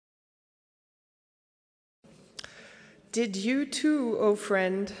Did you too, O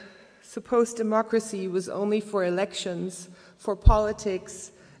friend, suppose democracy was only for elections, for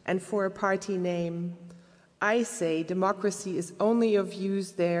politics, and for a party name? I say democracy is only of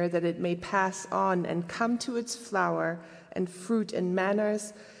use there that it may pass on and come to its flower and fruit in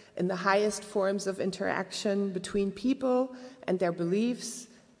manners, in the highest forms of interaction between people and their beliefs,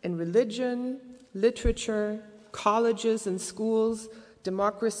 in religion, literature, colleges and schools,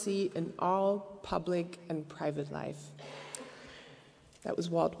 democracy in all public and private life. That was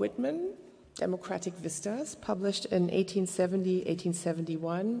Walt Whitman, Democratic Vistas, published in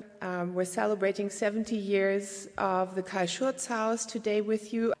 1870-1871. We're celebrating 70 years of the Carl-Schurz-Haus today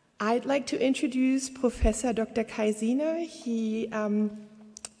with you. I'd like to introduce Professor Dr. Sina. He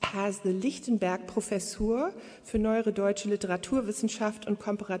has the Lichtenberg-Professur für Neuere Deutsche Literaturwissenschaft und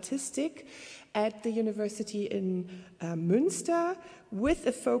Komparatistik at the University in Münster, with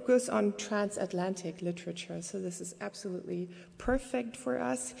a focus on transatlantic literature. So this is absolutely perfect for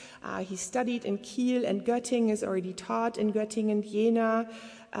us. He studied in Kiel and Göttingen, has already taught in Göttingen, Jena.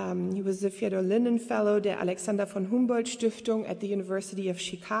 He was the Theodor Linden Fellow der Alexander von Humboldt Stiftung at the University of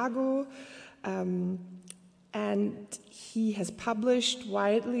Chicago. And he has published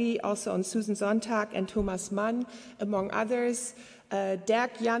widely also on Susan Sontag and Thomas Mann, among others.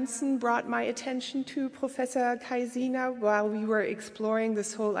 Dirk Janssen brought my attention to Professor Sina while we were exploring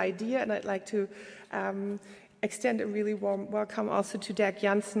this whole idea, and I'd like to extend a really warm welcome also to Dirk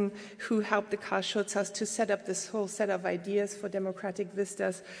Janssen, who helped the Carl-Schurz-Haus to set up this whole set of ideas for Democratic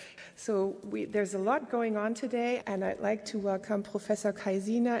Vistas. So there's a lot going on today, and I'd like to welcome Professor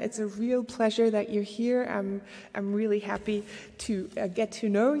Sina. It's a real pleasure that you're here. I'm really happy to get to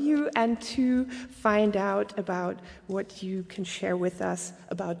know you and to find out about what you can share with us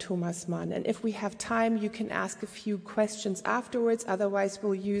about Thomas Mann. And if we have time, you can ask a few questions afterwards. Otherwise,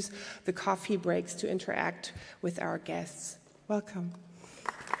 we'll use the coffee breaks to interact with our guests. Welcome.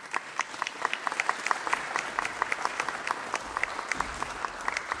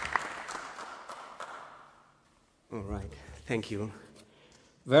 All right, thank you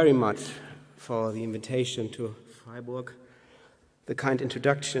very much for the invitation to Freiburg, the kind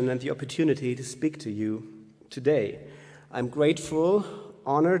introduction, and the opportunity to speak to you today. I'm grateful,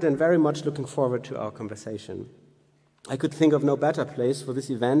 honored, and very much looking forward to our conversation. I could think of no better place for this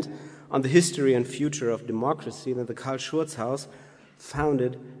event on the history and future of democracy than the Carl-Schurz-Haus,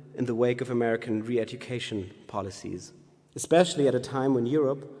 founded in the wake of American re-education policies, especially at a time when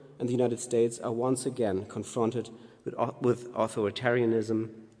Europe and the United States are once again confronted with authoritarianism,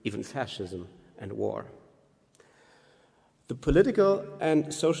 even fascism, and war. The political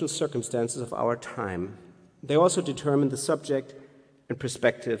and social circumstances of our time, they also determine the subject and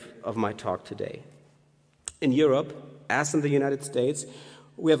perspective of my talk today. In Europe, as in the United States,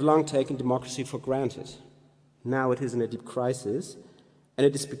 we have long taken democracy for granted. Now it is in a deep crisis, and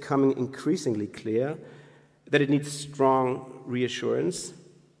it is becoming increasingly clear that it needs strong reassurance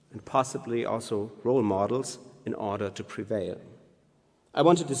and possibly also role models in order to prevail. I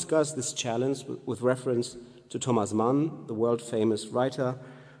want to discuss this challenge with reference to Thomas Mann, the world-famous writer,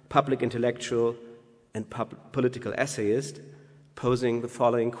 public intellectual, and political essayist, posing the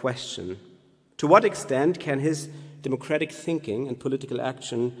following question: to what extent can his democratic thinking and political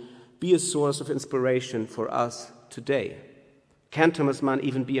action be a source of inspiration for us today? Can Thomas Mann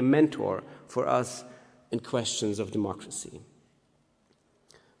even be a mentor for us in questions of democracy?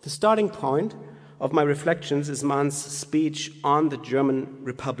 The starting point of my reflections is Mann's speech on the German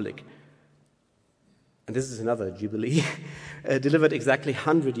Republic. And this is another jubilee, delivered exactly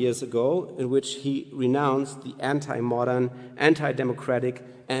 100 years ago, in which he renounced the anti-modern, anti-democratic,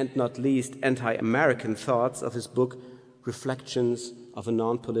 and not least anti-American thoughts of his book Reflections of a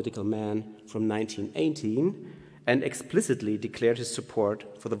Non-Political Man from 1918, and explicitly declared his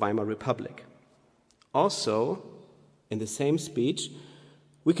support for the Weimar Republic. Also, in the same speech,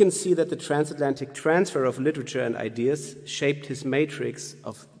 we can see that the transatlantic transfer of literature and ideas shaped his matrix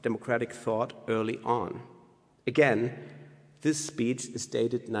of democratic thought early on. Again, this speech is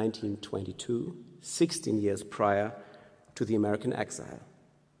dated 1922, 16 years prior to the American exile.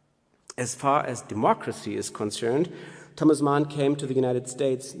 As far as democracy is concerned, Thomas Mann came to the United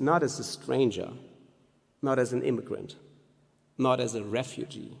States not as a stranger, not as an immigrant, not as a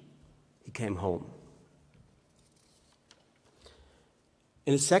refugee. He came home.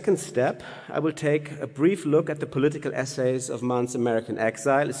 In a second step, I will take a brief look at the political essays of Mann's American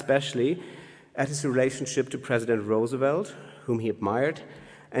exile, especially at his relationship to President Roosevelt, whom he admired,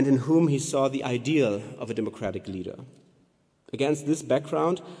 and in whom he saw the ideal of a democratic leader. Against this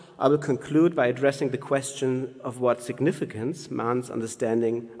background, I will conclude by addressing the question of what significance Mann's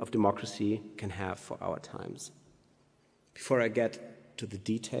understanding of democracy can have for our times. Before I get to the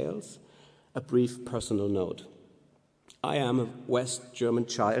details, a brief personal note. I am a West German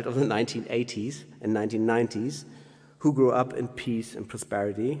child of the 1980s and 1990s who grew up in peace and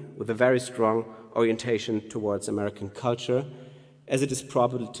prosperity with a very strong orientation towards American culture, as it is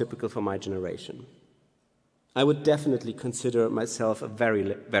probably typical for my generation. I would definitely consider myself a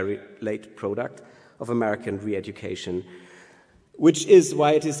very, very late product of American re-education, which is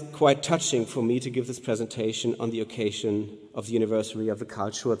why it is quite touching for me to give this presentation on the occasion of the anniversary of the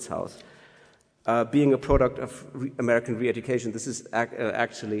Carl-Schurz-Haus. Being a product of American re-education, this is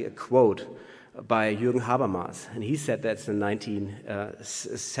actually a quote by Jürgen Habermas, and he said that's in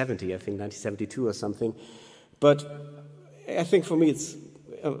 1970, I think 1972 or something, but I think for me it's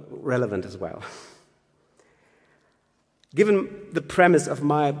relevant as well. Given the premise of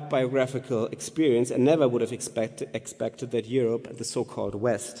my biographical experience, I never would have expected that Europe and the so-called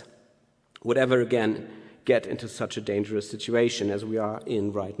West would ever again get into such a dangerous situation as we are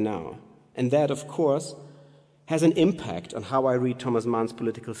in right now. And that, of course, has an impact on how I read Thomas Mann's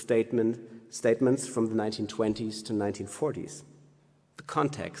political statements from the 1920s to 1940s. The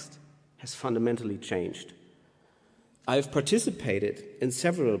context has fundamentally changed. I've participated in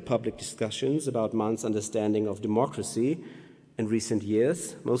several public discussions about Mann's understanding of democracy in recent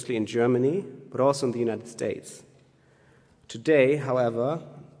years, mostly in Germany, but also in the United States. Today, however,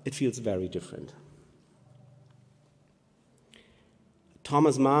 it feels very different.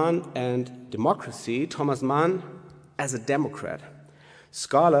 Thomas Mann and democracy, Thomas Mann as a Democrat.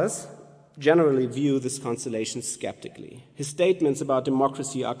 Scholars generally view this constellation skeptically. His statements about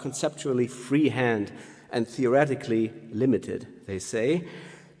democracy are conceptually freehand and theoretically limited, they say.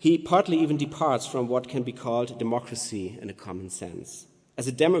 He partly even departs from what can be called democracy in a common sense. As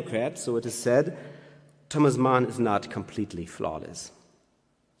a Democrat, so it is said, Thomas Mann is not completely flawless.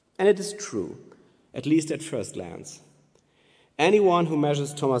 And it is true, at least at first glance. Anyone who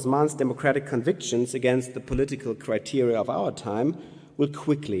measures Thomas Mann's democratic convictions against the political criteria of our time will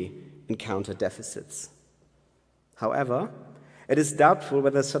quickly encounter deficits. However, it is doubtful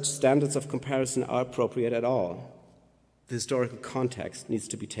whether such standards of comparison are appropriate at all. The historical context needs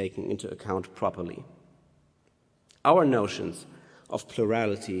to be taken into account properly. Our notions of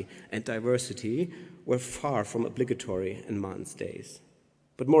plurality and diversity were far from obligatory in Mann's days.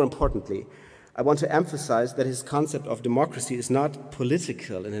 But more importantly, I want to emphasize that his concept of democracy is not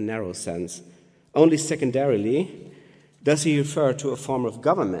political in a narrow sense. Only secondarily does he refer to a form of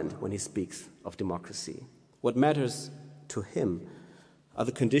government when he speaks of democracy. What matters to him are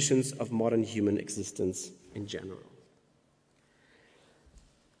the conditions of modern human existence in general.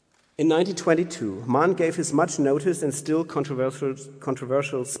 In 1922, Mann gave his much noticed and still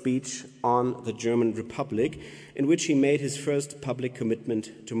controversial speech on the German Republic, in which he made his first public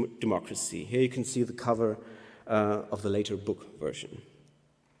commitment to democracy. Here you can see the cover of the later book version.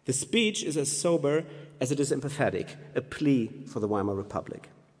 The speech is as sober as it is empathetic, a plea for the Weimar Republic,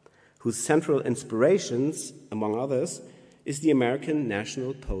 whose central inspirations, among others, is the American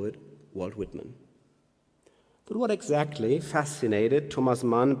national poet Walt Whitman. But what exactly fascinated Thomas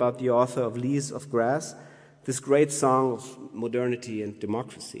Mann about the author of Leaves of Grass, this great song of modernity and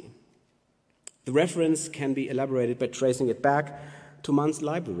democracy? The reference can be elaborated by tracing it back to Mann's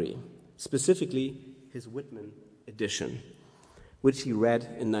library, specifically his Whitman edition, which he read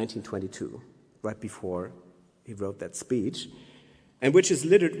in 1922, right before he wrote that speech, and which is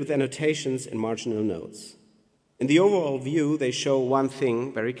littered with annotations and marginal notes. In the overall view, they show one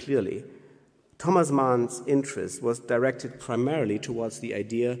thing very clearly. Thomas Mann's interest was directed primarily towards the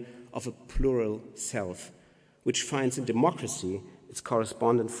idea of a plural self, which finds in democracy its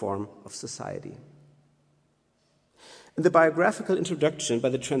correspondent form of society. In the biographical introduction by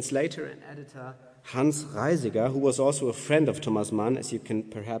the translator and editor Hans Reisiger, who was also a friend of Thomas Mann, as you can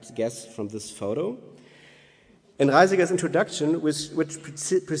perhaps guess from this photo, in Reisiger's introduction, which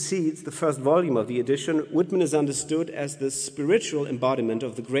precedes the first volume of the edition, Whitman is understood as the spiritual embodiment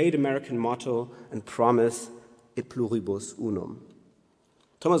of the great American motto and promise, e pluribus unum.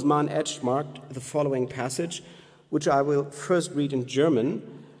 Thomas Mann edge-marked the following passage, which I will first read in German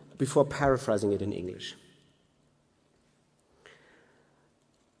before paraphrasing it in English.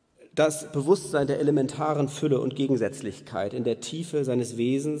 Das Bewusstsein der elementaren Fülle und Gegensätzlichkeit in der Tiefe seines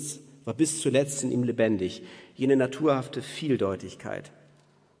Wesens war bis zuletzt in ihm lebendig, jene naturhafte Vieldeutigkeit.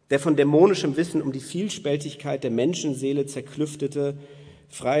 Der von dämonischem Wissen um die Vielspältigkeit der Menschenseele zerklüftete,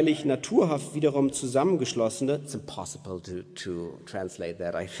 freilich naturhaft wiederum zusammengeschlossene, it's impossible to translate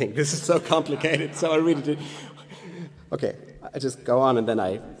that, I think. This is so complicated, so I read it. Okay, I just go on and then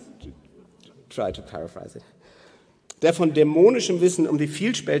I try to paraphrase it. Der von dämonischem Wissen um die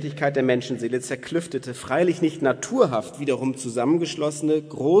Vielspältigkeit der Menschenseele zerklüftete, freilich nicht naturhaft wiederum zusammengeschlossene,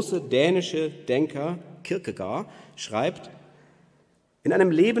 große dänische Denker Kierkegaard schreibt, in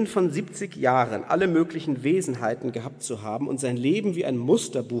einem Leben von 70 Jahren alle möglichen Wesenheiten gehabt zu haben und sein Leben wie ein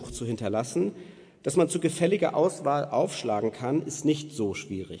Musterbuch zu hinterlassen, das man zu gefälliger Auswahl aufschlagen kann, ist nicht so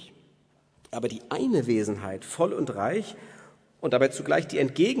schwierig. Aber die eine Wesenheit voll und reich und dabei zugleich die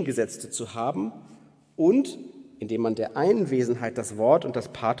entgegengesetzte zu haben und, indem man der einen Wesenheit das Wort und das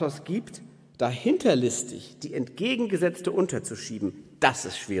Pathos gibt, dahinterlistig die entgegengesetzte unterzuschieben, das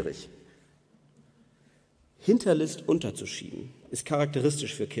ist schwierig. Hinterlist unterzuschieben ist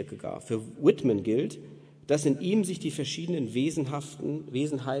charakteristisch für Kierkegaard. Für Whitman gilt, dass in ihm sich die verschiedenen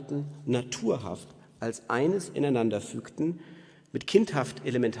Wesenheiten naturhaft als eines ineinander fügten, mit kindhaft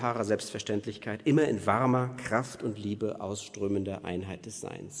elementarer Selbstverständlichkeit, immer in warmer Kraft und Liebe ausströmender Einheit des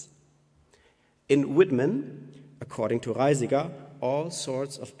Seins. In Whitman, according to Reisiger, all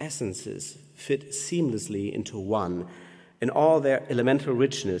sorts of essences fit seamlessly into one, in all their elemental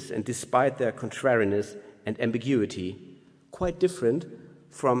richness and despite their contrariness and ambiguity, quite different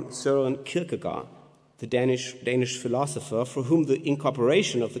from Søren Kierkegaard, the Danish philosopher for whom the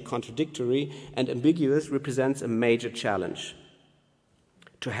incorporation of the contradictory and ambiguous represents a major challenge.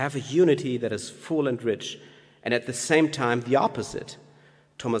 To have a unity that is full and rich, and at the same time the opposite,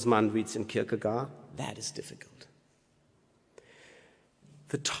 Thomas Mann reads in Kierkegaard, that is difficult.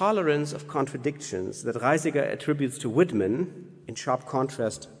 The tolerance of contradictions that Reisiger attributes to Whitman, in sharp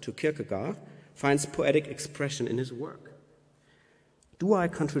contrast to Kierkegaard, finds poetic expression in his work. Do I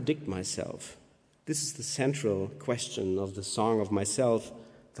contradict myself? This is the central question of the Song of Myself,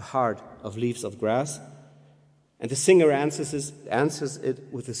 the heart of Leaves of Grass. And the singer answers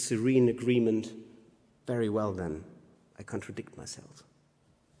it with a serene agreement, very well then, I contradict myself.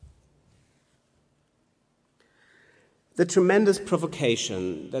 The tremendous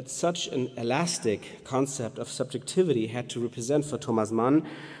provocation that such an elastic concept of subjectivity had to represent for Thomas Mann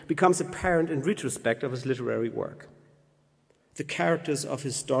becomes apparent in retrospect of his literary work. The characters of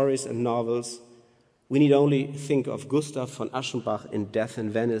his stories and novels, we need only think of Gustav von Aschenbach in Death in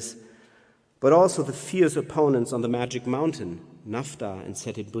Venice, but also the fierce opponents on the Magic Mountain, Nafta and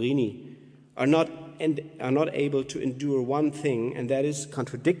Settembrini, are not able to endure one thing, and that is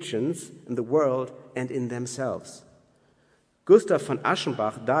contradictions in the world and in themselves. Gustav von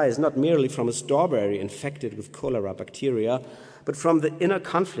Aschenbach dies not merely from a strawberry infected with cholera bacteria, but from the inner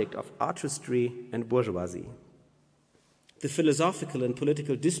conflict of artistry and bourgeoisie. The philosophical and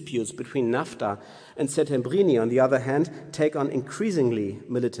political disputes between Nafta and Settembrini, on the other hand, take on increasingly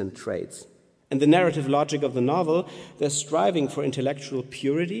militant traits. In the narrative logic of the novel, their striving for intellectual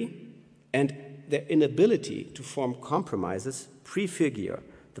purity and their inability to form compromises prefigure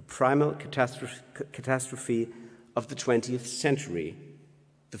the primal catastrophe of the 20th century,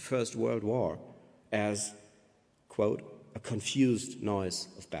 the First World War, as, quote, a confused noise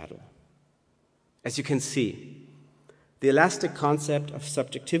of battle. As you can see, the elastic concept of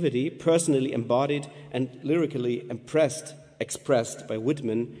subjectivity, personally embodied and lyrically expressed by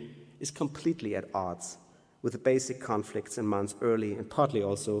Whitman, is completely at odds with the basic conflicts in Mann's early and partly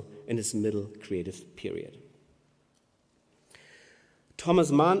also in his middle creative period.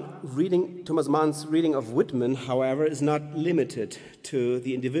 Thomas Mann's reading of Whitman, however, is not limited to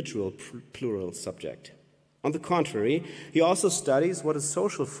the individual plural subject. On the contrary, he also studies what a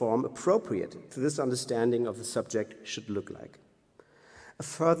social form appropriate to this understanding of the subject should look like. A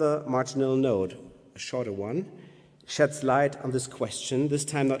further marginal note, a shorter one, sheds light on this question, this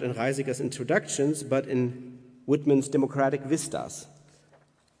time not in Reisiger's introductions, but in Whitman's Democratic Vistas,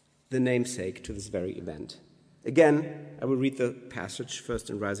 the namesake to this very event. Again, I will read the passage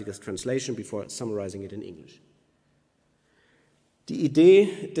first in Reisiger's translation before summarizing it in English. Die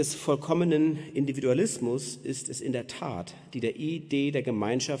Idee des vollkommenen Individualismus ist es in der Tat, die der Idee der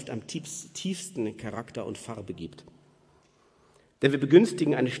Gemeinschaft am tiefsten Charakter und Farbe gibt. Denn wir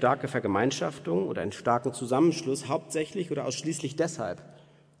begünstigen eine starke Vergemeinschaftung oder einen starken Zusammenschluss hauptsächlich oder ausschließlich deshalb,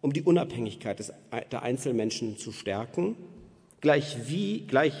 um die Unabhängigkeit der Einzelmenschen zu stärken, gleich wie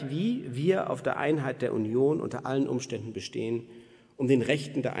wir auf der Einheit der Union unter allen Umständen bestehen, um den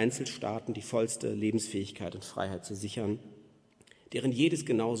Rechten der Einzelstaaten die vollste Lebensfähigkeit und Freiheit zu sichern, deren jedes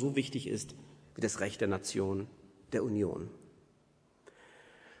genauso wichtig ist wie das Recht der Nation, der Union.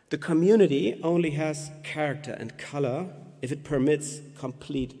 The community only has character and color if it permits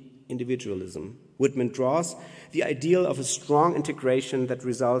complete individualism. Whitman draws the ideal of a strong integration that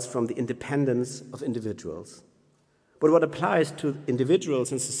results from the independence of individuals. But what applies to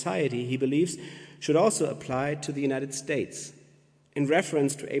individuals in society, he believes, should also apply to the United States. In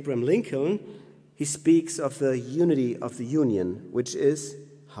reference to Abraham Lincoln, he speaks of the unity of the Union, which is,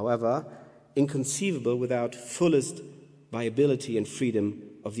 however, inconceivable without fullest viability and freedom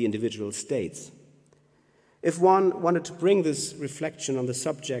of the individual states. If one wanted to bring this reflection on the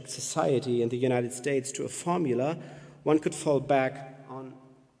subject society in the United States to a formula, one could fall back on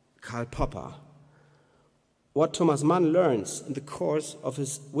Karl Popper. What Thomas Mann learns in the course of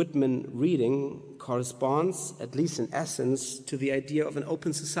his Whitman reading corresponds, at least in essence, to the idea of an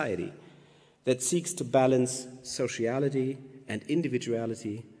open society that seeks to balance sociality and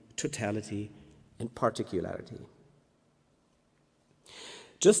individuality, totality and particularity.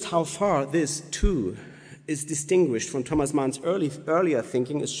 Just how far this, too, is distinguished from Thomas Mann's earlier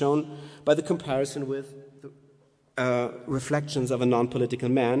thinking is shown by the comparison with the reflections of a non-political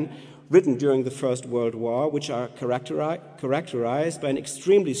man written during the First World War, which are characterized by an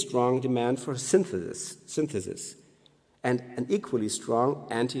extremely strong demand for synthesis and an equally strong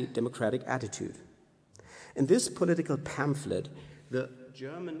anti-democratic attitude. In this political pamphlet, the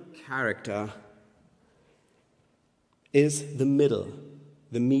German character is the middle,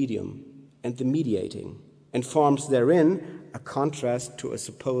 the medium, and the mediating, and forms therein a contrast to a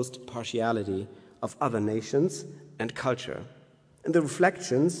supposed partiality of other nations and culture. In the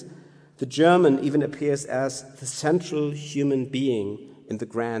reflections, the German even appears as the central human being in the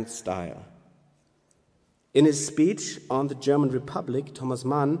grand style. In his speech on the German Republic, Thomas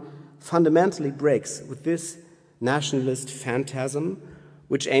Mann fundamentally breaks with this nationalist phantasm,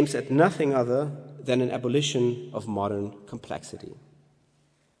 which aims at nothing other than an abolition of modern complexity.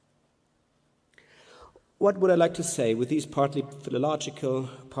 What would I like to say with these partly philological,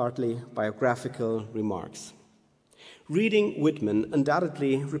 partly biographical remarks? Reading Whitman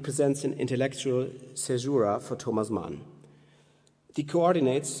undoubtedly represents an intellectual caesura for Thomas Mann. The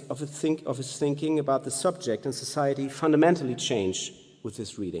coordinates of his thinking about the subject and society fundamentally change with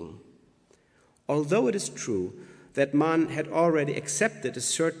this reading. Although it is true that Mann had already accepted a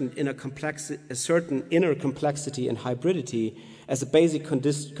certain inner complexity and hybridity as a basic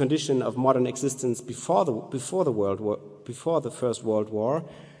condition of modern existence before the First World War,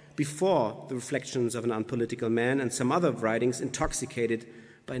 before the reflections of an unpolitical man and some other writings intoxicated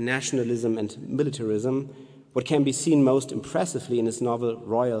by nationalism and militarism, what can be seen most impressively in his novel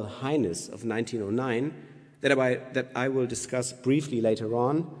Royal Highness of 1909, that I will discuss briefly later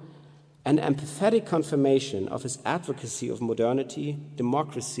on, an empathetic confirmation of his advocacy of modernity,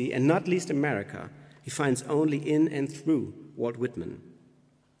 democracy, and not least America, he finds only in and through Walt Whitman.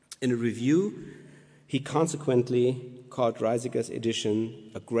 In a review, he consequently called Reisiger's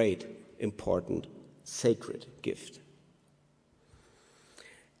edition a great, important, sacred gift.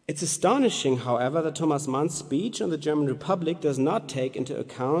 It's astonishing, however, that Thomas Mann's speech on the German Republic does not take into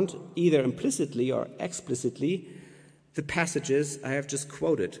account, either implicitly or explicitly, the passages I have just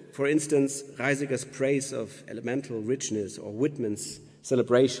quoted. For instance, Reisiger's praise of elemental richness or Whitman's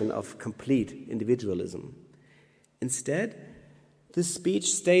celebration of complete individualism. Instead, this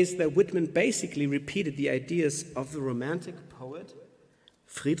speech states that Whitman basically repeated the ideas of the Romantic poet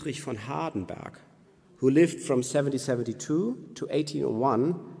Friedrich von Hardenberg, who lived from 1772 to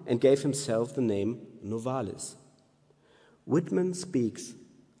 1801 and gave himself the name Novalis. Whitman speaks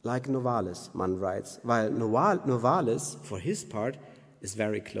like Novalis, Mann writes, while Novalis, for his part, is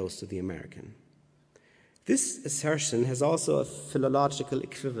very close to the American. This assertion has also a philological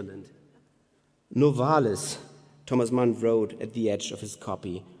equivalent. Novalis, Thomas Mann wrote at the edge of his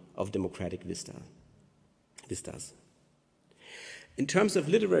copy of Democratic Vistas. In terms of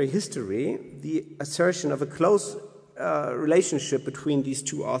literary history, the assertion of a close relationship between these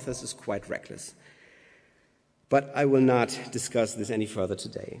two authors is quite reckless. But I will not discuss this any further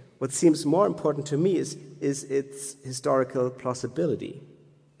today. What seems more important to me is its historical plausibility.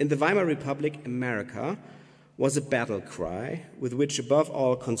 In the Weimar Republic, America was a battle cry with which, above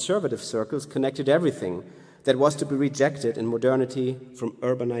all, conservative circles connected everything that was to be rejected in modernity, from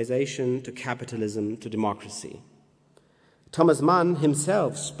urbanization to capitalism to democracy. Thomas Mann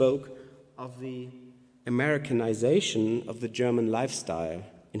himself spoke of the Americanization of the German lifestyle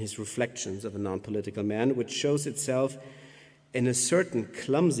in his reflections of a non-political man, which shows itself in a certain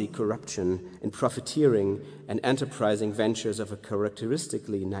clumsy corruption in profiteering and enterprising ventures of a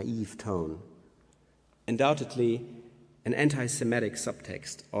characteristically naive tone. Undoubtedly, an anti-Semitic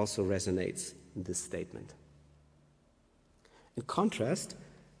subtext also resonates in this statement. In contrast,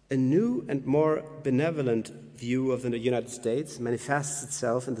 a new and more benevolent view of the United States manifests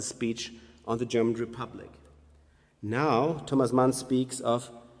itself in the speech on the German Republic. Now, Thomas Mann speaks of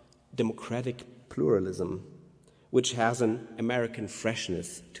democratic pluralism, which has an American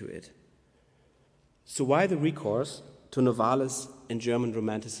freshness to it. So why the recourse to Novalis and German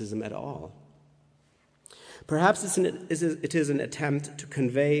Romanticism at all? Perhaps it is an attempt to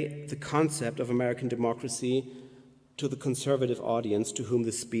convey the concept of American democracy to the conservative audience to whom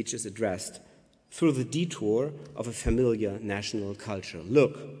the speech is addressed through the detour of a familiar national culture.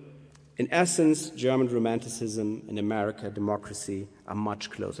 Look, in essence, German Romanticism and American democracy are much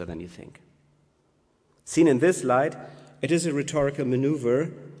closer than you think. Seen in this light, it is a rhetorical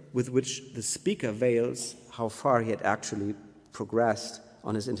maneuver with which the speaker veils how far he had actually progressed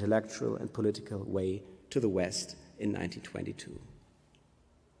on his intellectual and political way to the West in 1922.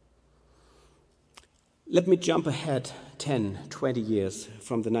 Let me jump ahead 10, 20 years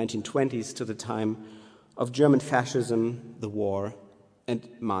from the 1920s to the time of German fascism, the war, and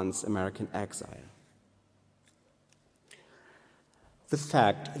Mann's American exile. The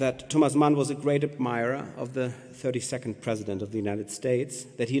fact that Thomas Mann was a great admirer of the 32nd President of the United States,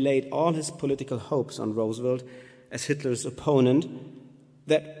 that he laid all his political hopes on Roosevelt as Hitler's opponent,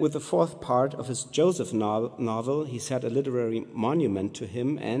 that with the fourth part of his Joseph novel, he set a literary monument to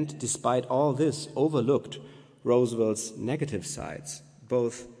him and, despite all this, overlooked Roosevelt's negative sides,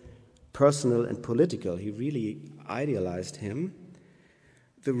 both personal and political. He really idealized him.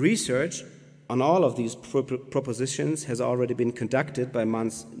 The research on all of these propositions has already been conducted by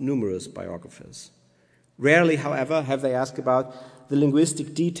Mann's numerous biographers. Rarely, however, have they asked about the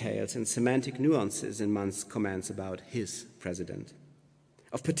linguistic details and semantic nuances in Mann's comments about his president.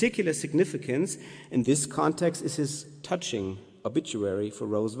 Of particular significance in this context is his touching obituary for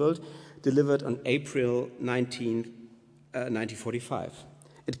Roosevelt, delivered on April 1945.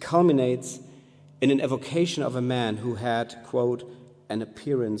 It culminates in an evocation of a man who had, quote, an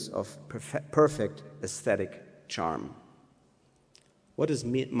appearance of perfect aesthetic charm. What does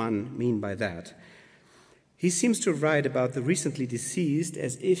Mann mean by that? He seems to write about the recently deceased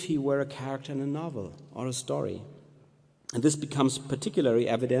as if he were a character in a novel or a story. And this becomes particularly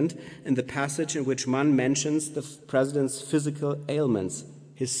evident in the passage in which Mann mentions the president's physical ailments,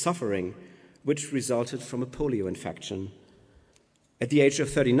 his suffering, which resulted from a polio infection. At the age of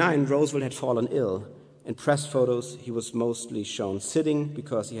 39, Roosevelt had fallen ill. In press photos, he was mostly shown sitting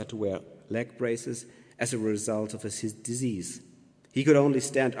because he had to wear leg braces as a result of his disease. He could only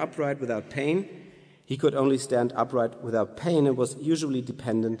stand upright without pain. And was usually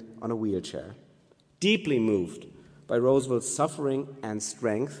dependent on a wheelchair. Deeply moved by Roosevelt's suffering and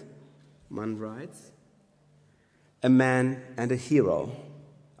strength, Mann writes, a man and a hero.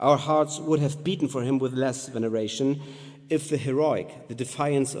 Our hearts would have beaten for him with less veneration if the heroic, the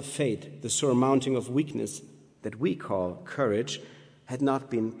defiance of fate, the surmounting of weakness that we call courage had not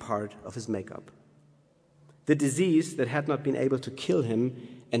been part of his makeup. The disease that had not been able to kill him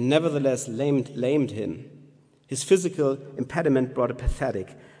and nevertheless lamed him. His physical impediment brought a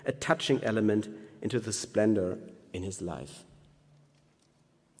pathetic, a touching element into the splendor in his life.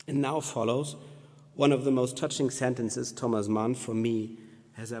 And now follows one of the most touching sentences Thomas Mann, for me,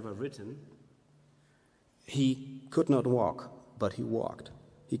 has ever written. He could not walk, but he walked.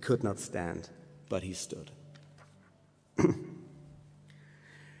 He could not stand, but he stood.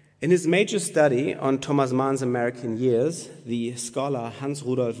 In his major study on Thomas Mann's American years, the scholar Hans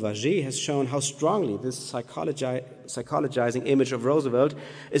Rudolf Vaget has shown how strongly this psychologizing image of Roosevelt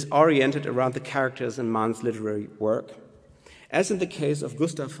is oriented around the characters in Mann's literary work. As in the case of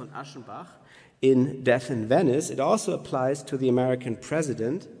Gustav von Aschenbach in Death in Venice, it also applies to the American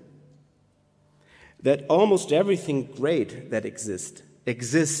president that almost everything great that exists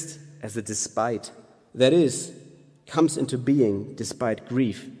as a despite, that is, comes into being despite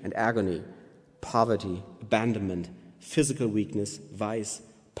grief and agony, poverty, abandonment, physical weakness, vice,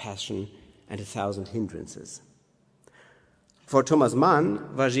 passion, and 1,000 hindrances. For Thomas Mann,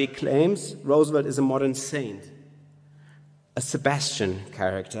 Vaget claims Roosevelt is a modern saint, a Sebastian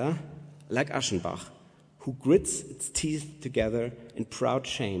character, like Aschenbach, who grits its teeth together in proud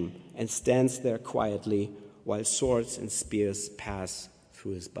shame and stands there quietly while swords and spears pass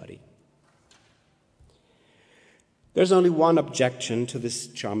through his body. There's only one objection to this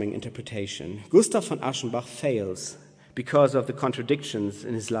charming interpretation. Gustav von Aschenbach fails because of the contradictions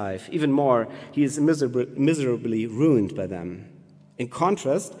in his life. Even more, he is miserably ruined by them. In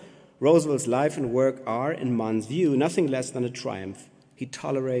contrast, Roosevelt's life and work are, in Mann's view, nothing less than a triumph. He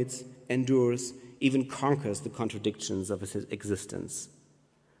tolerates, endures, even conquers the contradictions of his existence.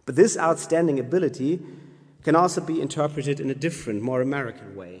 But this outstanding ability can also be interpreted in a different, more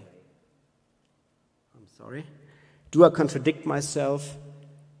American way. Do I contradict myself?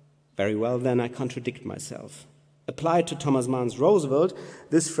 Very well, then I contradict myself. Applied to Thomas Mann's Roosevelt,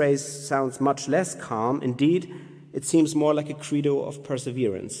 this phrase sounds much less calm. Indeed, it seems more like a credo of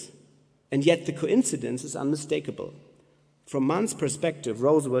perseverance. And yet the coincidence is unmistakable. From Mann's perspective,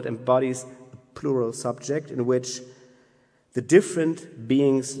 Roosevelt embodies a plural subject in which the different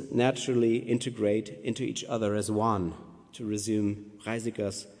beings naturally integrate into each other as one, to resume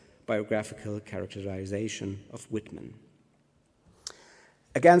Reisiger's biographical characterization of Whitman.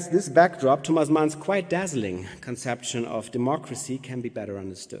 Against this backdrop, Thomas Mann's quite dazzling conception of democracy can be better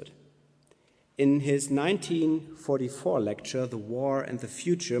understood. In his 1944 lecture, The War and the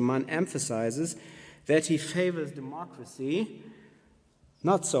Future, Mann emphasizes that he favors democracy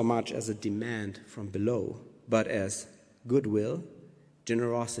not so much as a demand from below, but as goodwill,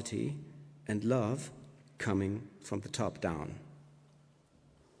 generosity, and love coming from the top down.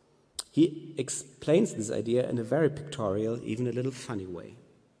 He explains this idea in a very pictorial, even a little funny way.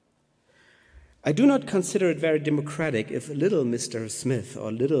 I do not consider it very democratic if little Mr. Smith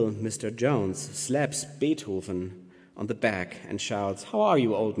or little Mr. Jones slaps Beethoven on the back and shouts, "How are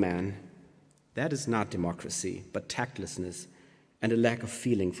you, old man?" That is not democracy, but tactlessness and a lack of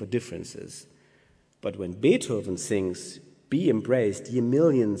feeling for differences. But when Beethoven sings, "Be embraced, ye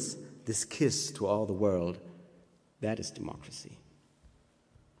millions, this kiss to all the world," that is democracy.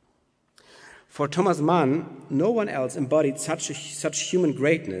 For Thomas Mann, no one else embodied such human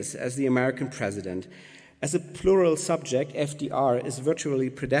greatness as the American president. As a plural subject, FDR is virtually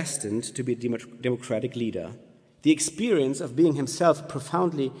predestined to be a democratic leader. The experience of being himself a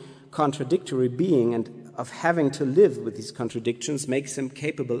profoundly contradictory being and of having to live with these contradictions makes him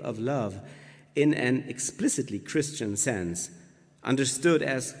capable of love in an explicitly Christian sense, understood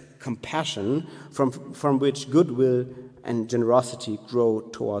as compassion from which goodwill and generosity grow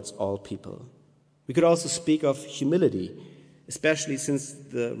towards all people. We could also speak of humility, especially since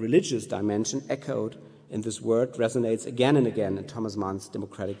the religious dimension echoed in this word resonates again and again in Thomas Mann's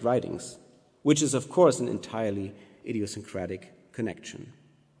democratic writings, which is, of course, an entirely idiosyncratic connection.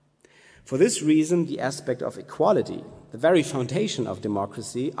 For this reason, the aspect of equality, the very foundation of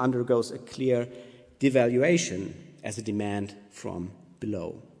democracy, undergoes a clear devaluation as a demand from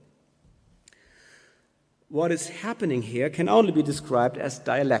below. What is happening here can only be described as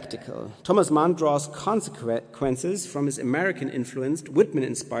dialectical. Thomas Mann draws consequences from his American-influenced,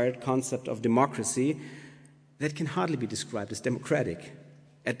 Whitman-inspired concept of democracy that can hardly be described as democratic,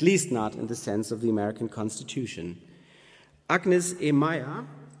 at least not in the sense of the American Constitution. Agnes E. Meyer,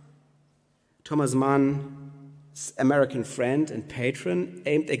 Thomas Mann's American friend and patron,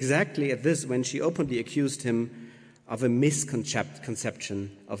 aimed exactly at this when she openly accused him of a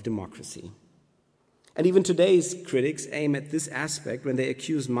misconception of democracy. And even today's critics aim at this aspect when they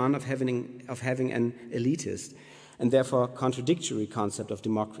accuse Mann of having an elitist and therefore contradictory concept of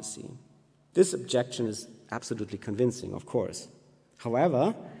democracy. This objection is absolutely convincing, of course.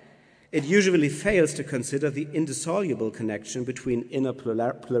 However, it usually fails to consider the indissoluble connection between inner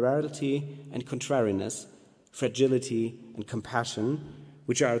plurality and contrariness, fragility and compassion,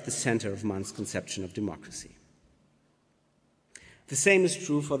 which are at the center of Mann's conception of democracy. The same is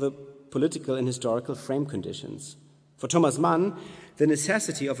true for the political and historical frame conditions. For Thomas Mann, the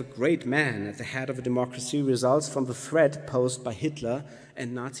necessity of a great man at the head of a democracy results from the threat posed by Hitler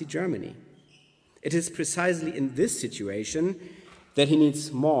and Nazi Germany. It is precisely in this situation that he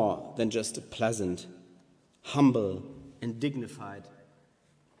needs more than just a pleasant, humble, and dignified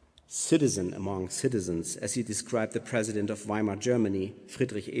citizen among citizens, as he described the president of Weimar Germany,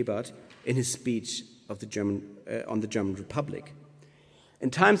 Friedrich Ebert, in his speech on the German Republic. In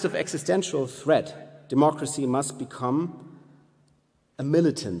times of existential threat, democracy must become a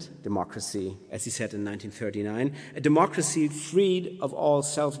militant democracy, as he said in 1939, a democracy freed of all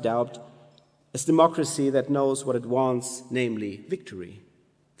self-doubt, a democracy that knows what it wants, namely victory,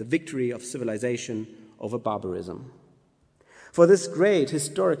 the victory of civilization over barbarism. For this great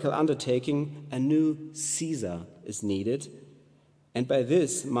historical undertaking, a new Caesar is needed, and by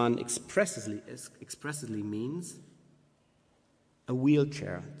this, Mann expressly means a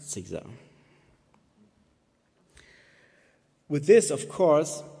wheelchair Caesar. With this, of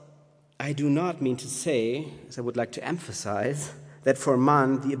course, I do not mean to say, as I would like to emphasize, that for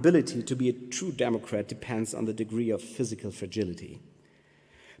Mann, the ability to be a true democrat depends on the degree of physical fragility.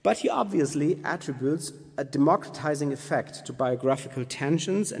 But he obviously attributes a democratizing effect to biographical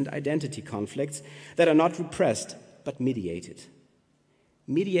tensions and identity conflicts that are not repressed, but mediated.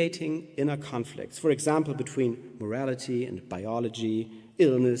 Mediating inner conflicts, for example, between morality and biology,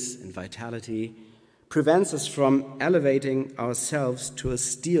 illness and vitality, prevents us from elevating ourselves to a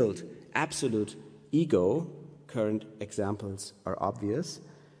steeled, absolute ego. Current examples are obvious,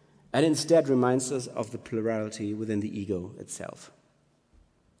 and instead reminds us of the plurality within the ego itself.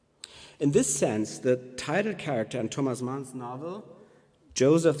 In this sense, the title character in Thomas Mann's novel,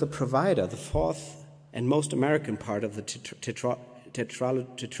 Joseph the Provider, the fourth and most American part of the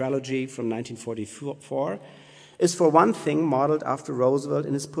tetralogy from 1944, is for one thing modeled after Roosevelt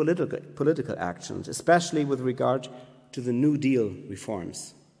in his political actions, especially with regard to the New Deal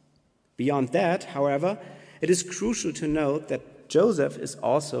reforms. Beyond that, however, it is crucial to note that Joseph is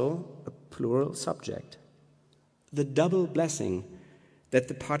also a plural subject. The double blessing that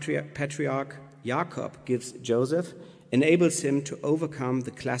the patriarch Jacob gives Joseph enables him to overcome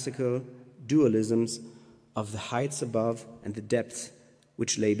the classical dualisms of the heights above and the depths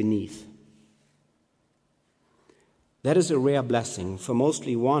which lay beneath. That is a rare blessing, for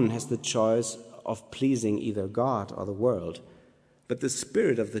mostly one has the choice of pleasing either God or the world. But the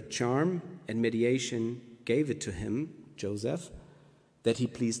spirit of the charm and mediation gave it to him, Joseph, that he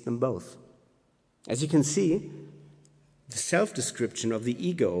pleased them both. As you can see, the self-description of the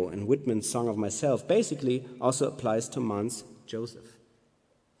ego in Whitman's Song of Myself basically also applies to Mann's Joseph.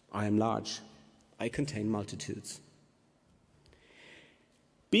 I am large. I contain multitudes.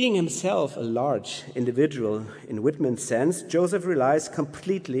 Being himself a large individual in Whitman's sense, Joseph relies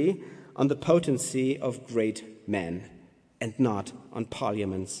completely on the potency of great men and not on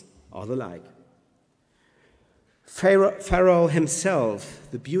parliaments or the like. Pharaoh himself,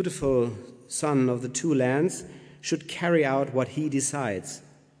 the beautiful son of the two lands, should carry out what he decides.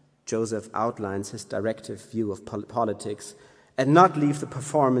 Joseph outlines his directive view of politics and not leave the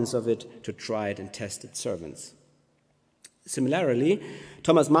performance of it to tried and tested servants. Similarly,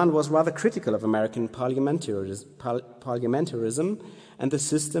 Thomas Mann was rather critical of American parliamentarism and the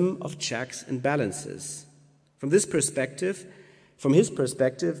system of checks and balances. From his perspective,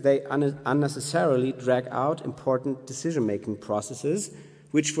 they unnecessarily drag out important decision-making processes,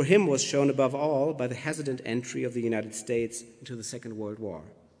 which for him was shown above all by the hesitant entry of the United States into the Second World War.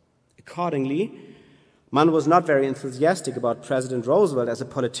 Accordingly, Mann was not very enthusiastic about President Roosevelt as a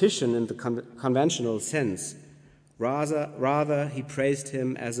politician in the conventional sense. Rather, he praised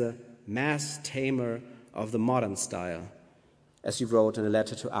him as a mass tamer of the modern style, as he wrote in a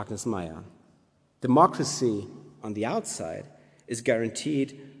letter to Agnes Meyer. Democracy on the outside is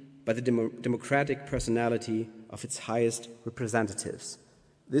guaranteed by the democratic personality of its highest representatives.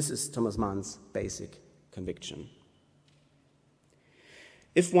 This is Thomas Mann's basic conviction.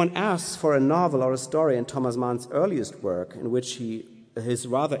 If one asks for a novel or a story in Thomas Mann's earliest work in which his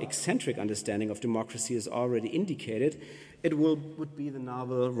rather eccentric understanding of democracy is already indicated, it would be the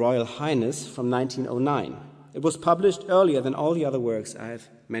novel Royal Highness from 1909. It was published earlier than all the other works I have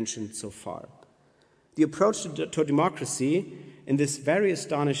mentioned so far. The approach to democracy in this very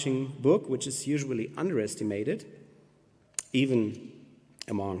astonishing book, which is usually underestimated, even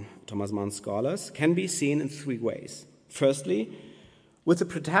among Thomas Mann scholars, can be seen in three ways. Firstly, with the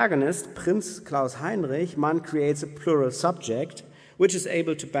protagonist, Prince Klaus Heinrich, Mann creates a plural subject which is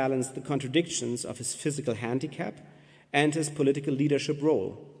able to balance the contradictions of his physical handicap and his political leadership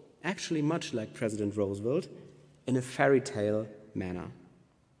role, actually much like President Roosevelt, in a fairy tale manner.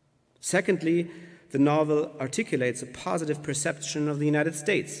 Secondly, the novel articulates a positive perception of the United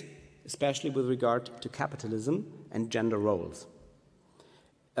States, especially with regard to capitalism and gender roles.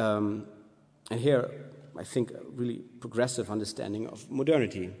 And here, I think, a really progressive understanding of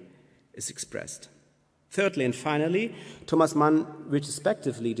modernity is expressed. Thirdly and finally, Thomas Mann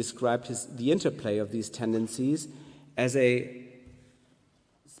retrospectively described the interplay of these tendencies as a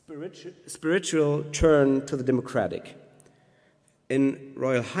spiritual turn to the democratic. In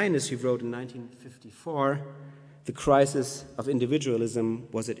Royal Highness, he wrote in 1954, the crisis of individualism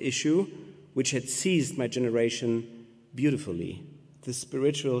was at issue, which had seized my generation beautifully, the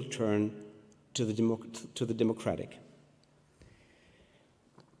spiritual turn to the democratic.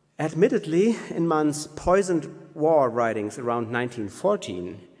 Admittedly, in Mann's poisoned war writings around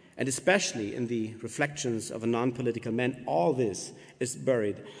 1914, and especially in the Reflections of a Non-Political Man, all this is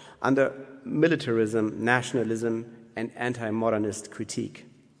buried under militarism, nationalism, and anti-modernist critique.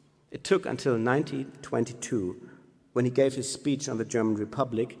 It took until 1922, when he gave his speech on the German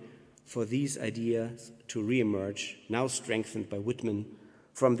Republic, for these ideas to re-emerge, now strengthened by Whitman,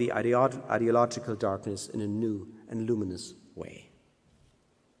 from the ideological darkness in a new and luminous way.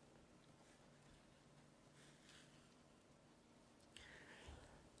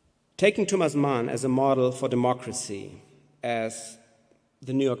 Taking Thomas Mann as a model for democracy, as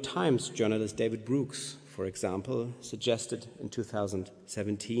the New York Times journalist David Brooks, for example, suggested in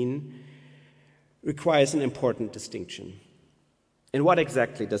 2017, requires an important distinction. In what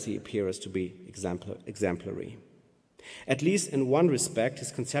exactly does he appear as to be exemplary? At least in one respect,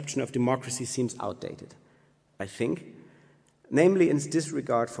 his conception of democracy seems outdated, I think, namely in its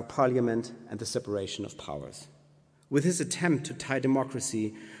disregard for parliament and the separation of powers. With his attempt to tie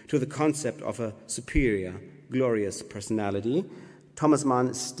democracy to the concept of a superior, glorious personality, Thomas Mann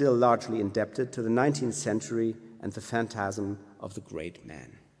is still largely indebted to the 19th century and the phantasm of the great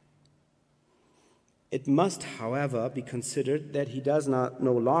man. It must, however, be considered that he does no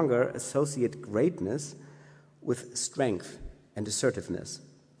longer associate greatness with strength and assertiveness,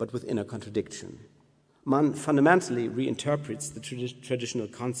 but with inner contradiction. Mann fundamentally reinterprets the traditional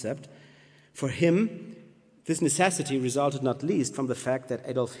concept. For him, this necessity resulted not least from the fact that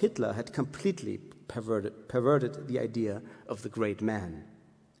Adolf Hitler had completely perverted the idea of the great man.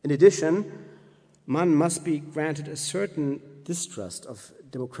 In addition, Mann must be granted a certain distrust of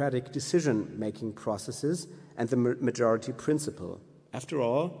democratic decision-making processes and the majority principle. After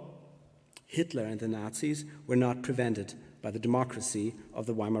all, Hitler and the Nazis were not prevented by the democracy of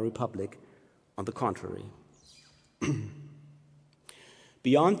the Weimar Republic. On the contrary.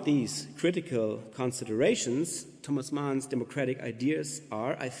 Beyond these critical considerations, Thomas Mann's democratic ideas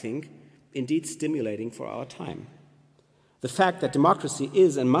are, I think, indeed stimulating for our time. The fact that democracy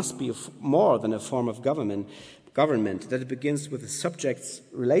is and must be more than a form of government, that it begins with the subject's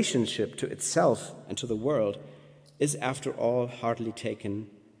relationship to itself and to the world, is after all hardly taken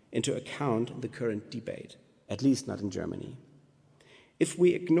into account in the current debate, at least not in Germany. If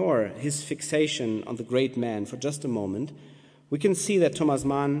we ignore his fixation on the great man for just a moment, we can see that Thomas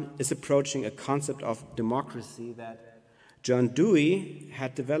Mann is approaching a concept of democracy that John Dewey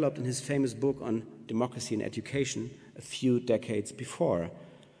had developed in his famous book on democracy in education a few decades before.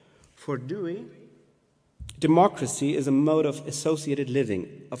 For Dewey, democracy is a mode of associated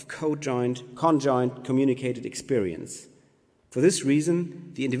living, of conjoint communicated experience. For this reason,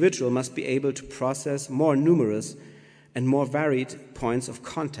 the individual must be able to process more numerous and more varied points of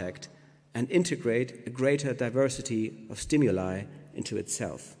contact and integrate a greater diversity of stimuli into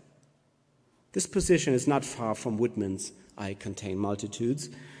itself. This position is not far from Whitman's I contain multitudes,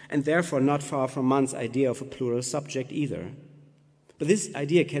 and therefore not far from Mann's idea of a plural subject either. But this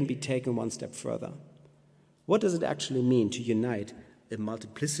idea can be taken one step further. What does it actually mean to unite a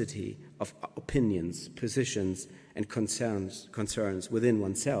multiplicity of opinions, positions, and concerns within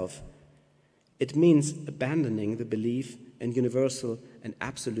oneself? It means abandoning the belief in universal and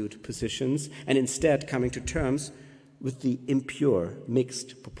absolute positions and instead coming to terms with the impure,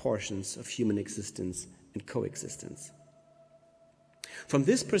 mixed proportions of human existence and coexistence. From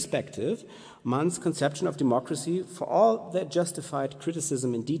this perspective, Mann's conception of democracy, for all that justified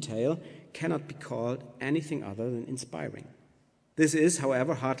criticism in detail, cannot be called anything other than inspiring. This is,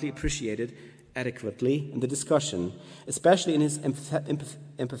 however, hardly appreciated adequately in the discussion, especially in his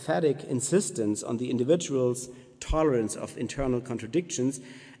empathetic insistence on the individual's tolerance of internal contradictions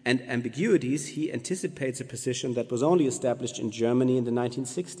and ambiguities. He anticipates a position that was only established in Germany in the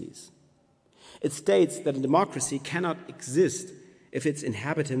 1960s. It states that a democracy cannot exist if its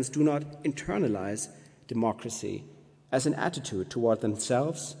inhabitants do not internalize democracy as an attitude toward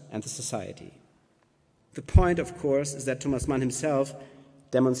themselves and the society. The point, of course, is that Thomas Mann himself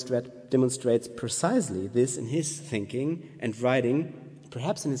demonstrates precisely this in his thinking and writing,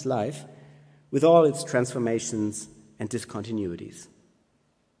 perhaps in his life, with all its transformations and discontinuities.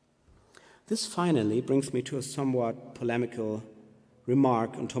 This finally brings me to a somewhat polemical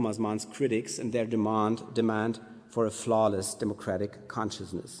remark on Thomas Mann's critics and their demand for a flawless democratic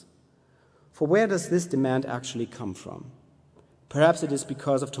consciousness. For where does this demand actually come from? Perhaps it is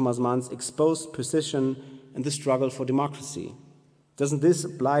because of Thomas Mann's exposed position in the struggle for democracy. Doesn't this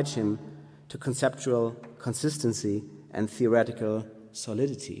oblige him to conceptual consistency and theoretical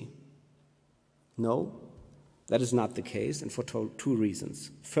solidity? No, that is not the case, and for two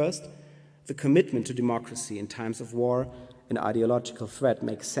reasons. First, the commitment to democracy in times of war and ideological threat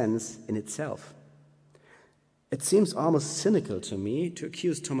makes sense in itself. It seems almost cynical to me to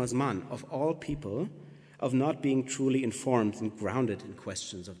accuse Thomas Mann, of all people, of not being truly informed and grounded in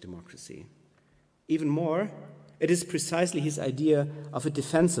questions of democracy. Even more, it is precisely his idea of a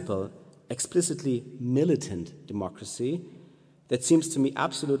defensible, explicitly militant democracy that seems to me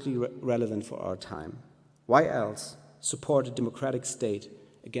absolutely relevant for our time. Why else support a democratic state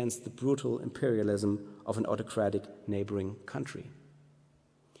against the brutal imperialism of an autocratic neighboring country?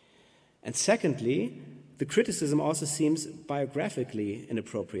 And secondly, the criticism also seems biographically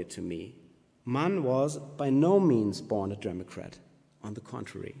inappropriate to me. Mann was by no means born a Democrat, on the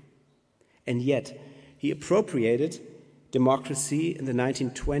contrary. And yet, he appropriated democracy in the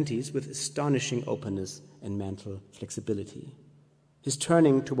 1920s with astonishing openness and mental flexibility. His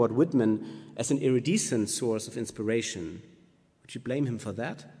turning toward Whitman as an iridescent source of inspiration, would you blame him for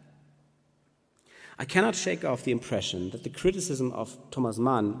that? I cannot shake off the impression that the criticism of Thomas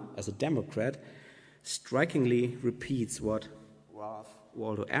Mann as a Democrat strikingly repeats what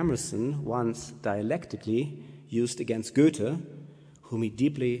Waldo Emerson once dialectically used against Goethe whom he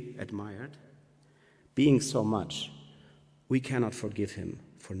deeply admired. Being so much, we cannot forgive him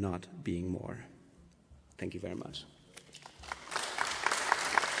for not being more. Thank you very much.